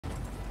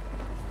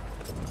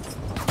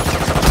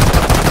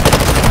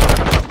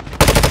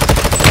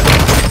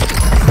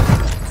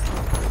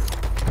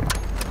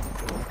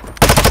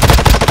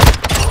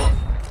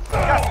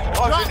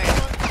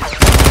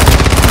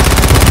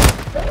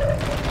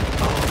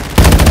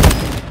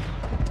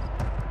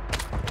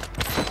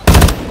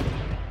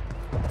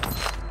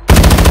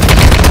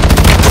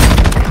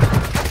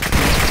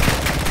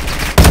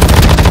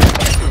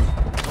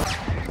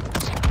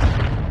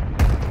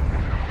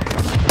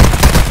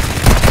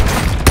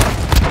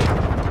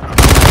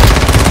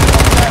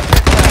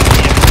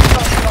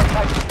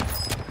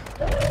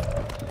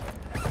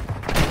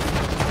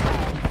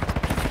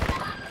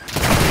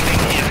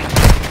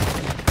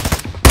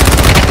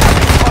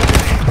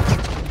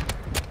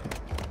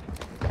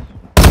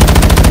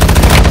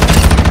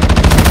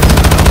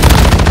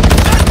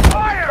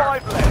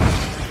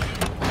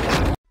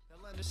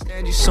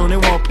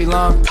be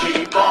long.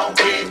 Keep on,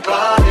 keep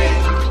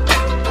running.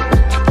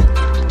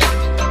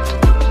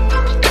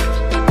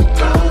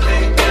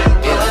 Running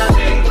and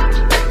running.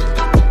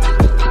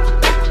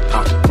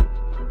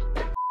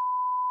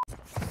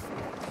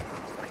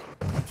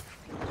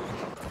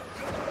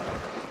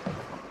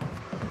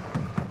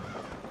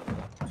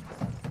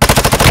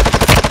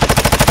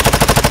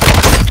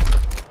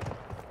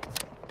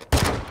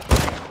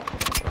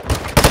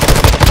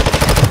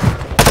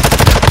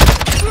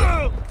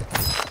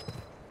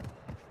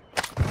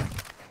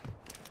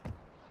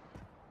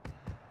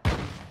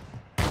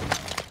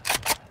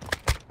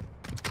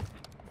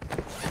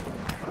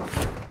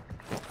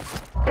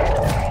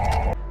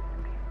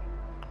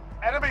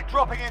 Enemy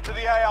dropping into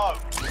the AO.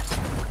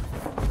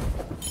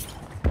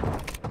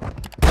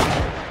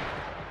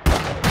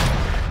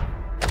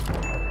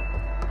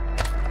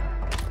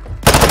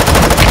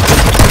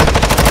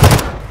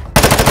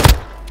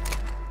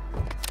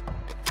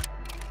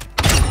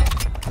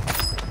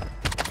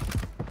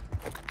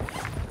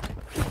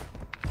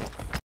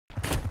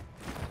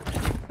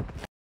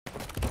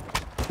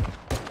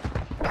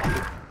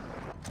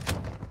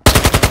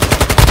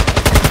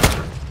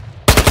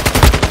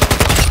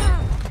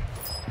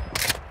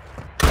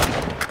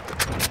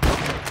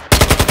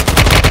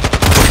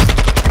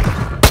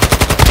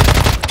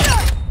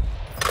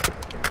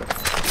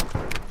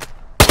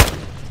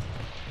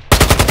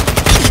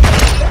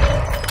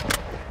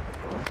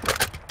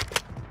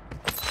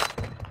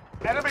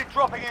 Enemy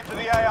dropping into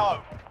the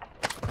AO.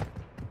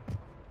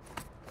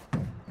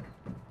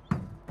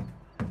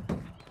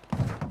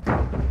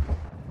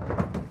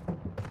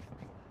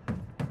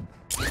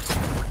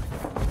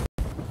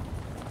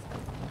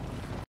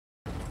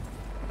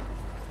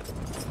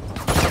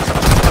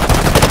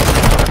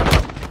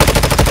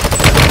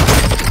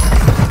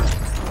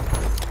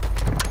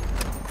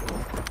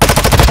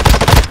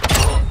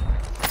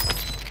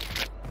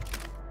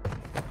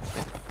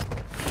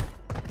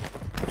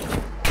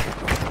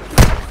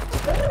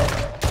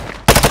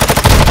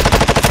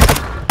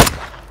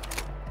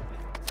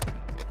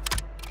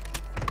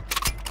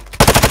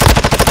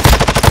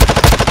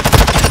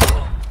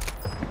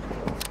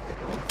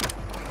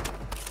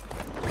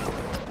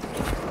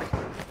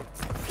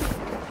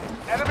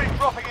 Enemy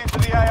dropping into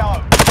the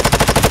AO.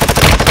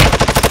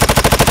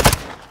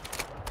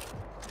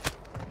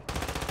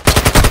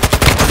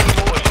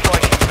 Mortar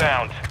strike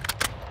inbound.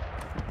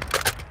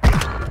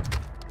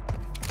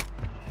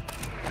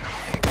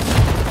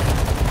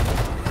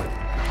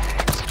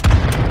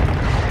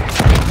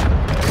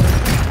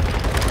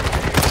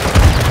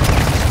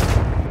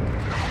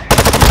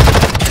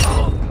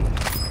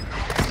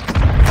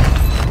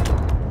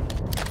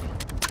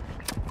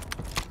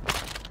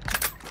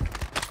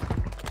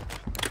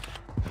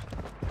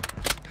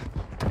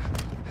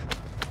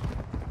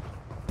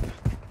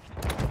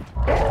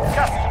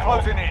 Gas is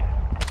closing in.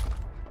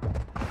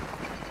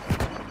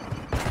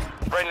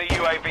 Friendly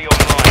UAV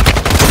online.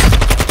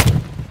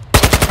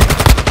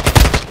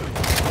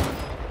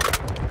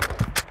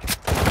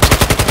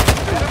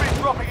 Enemy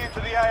dropping into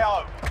the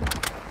AO.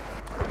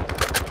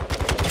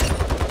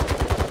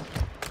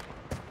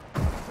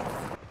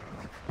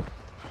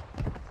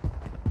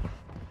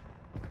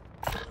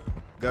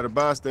 Got a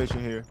buy station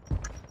here.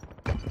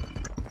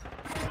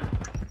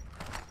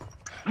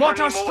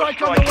 Mortar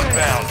strike on the way.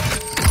 Inbound.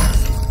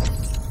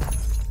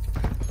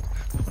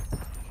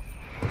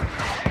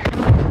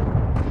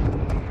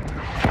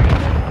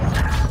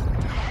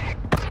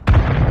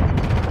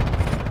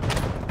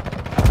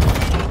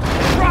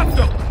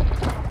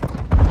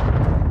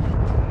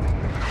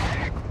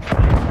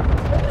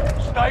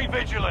 Stay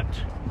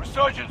vigilant.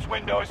 Resurgence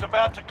window is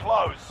about to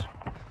close.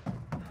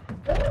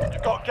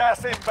 You've got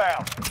gas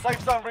inbound.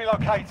 Safe zone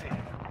relocated.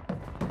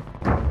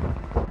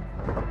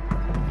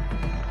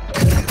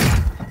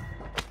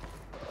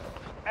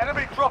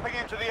 Enemy dropping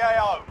into the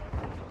AO.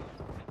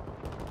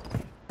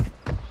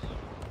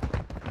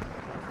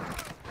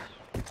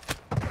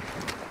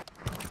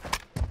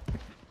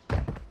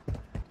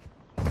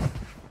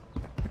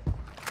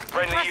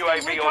 Friendly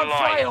UAV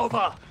online.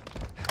 Flyover.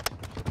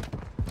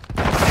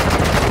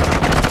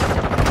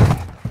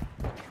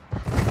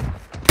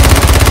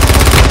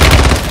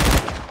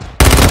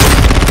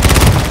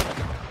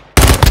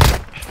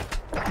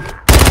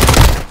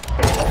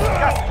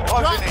 Gas is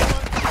closing in.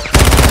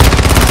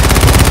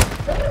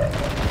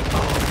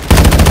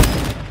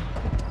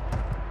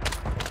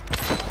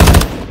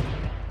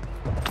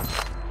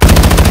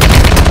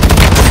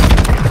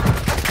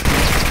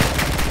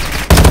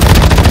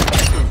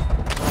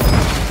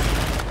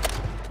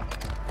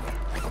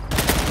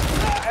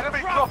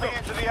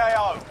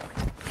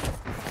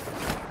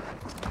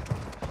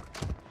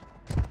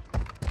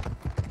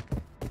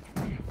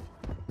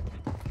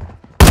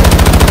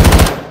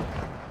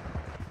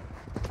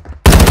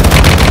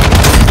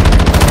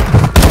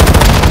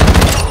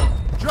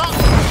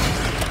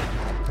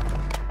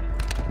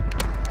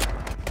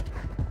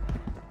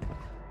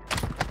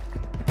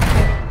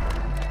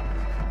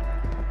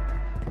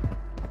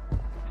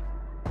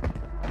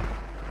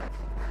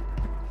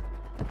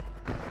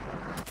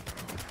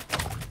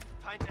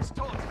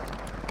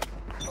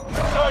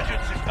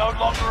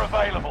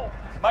 available.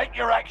 Make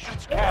your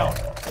actions count.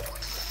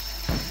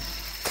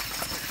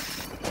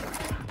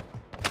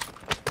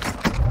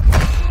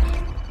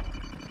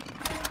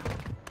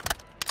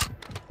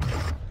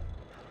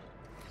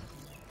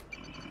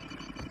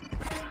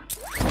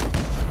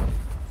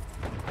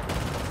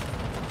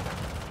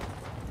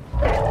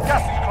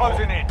 Gas is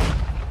closing in.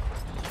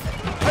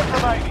 10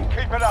 remaining.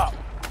 Keep it up.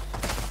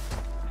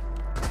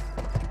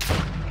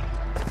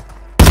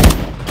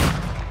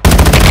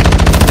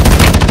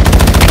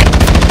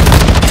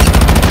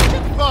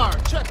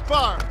 Check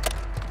fire!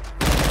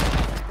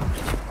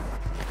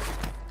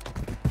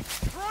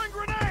 Throwing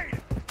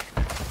grenade!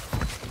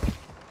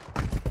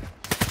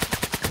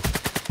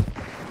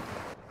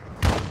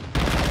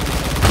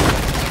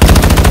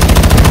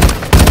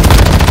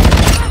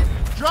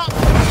 Drop!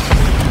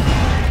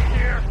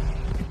 Here.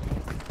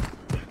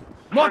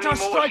 Mortar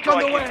strike on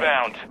the way!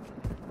 Inbound.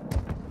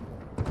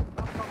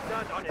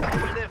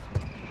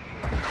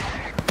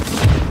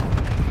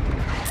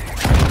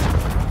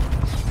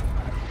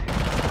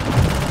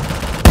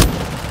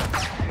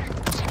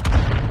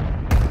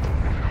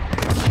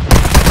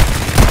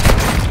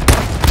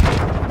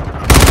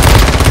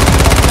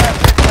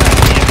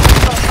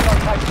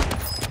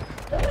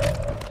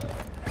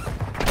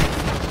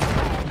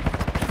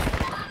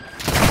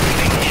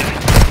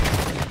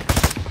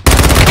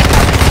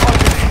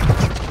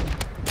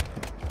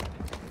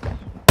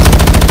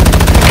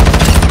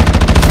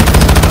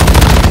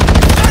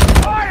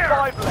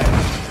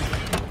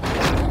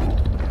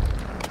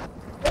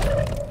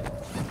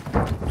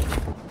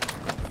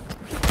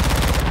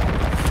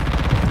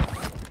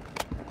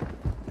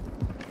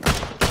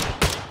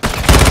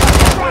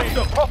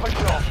 Proper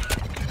job.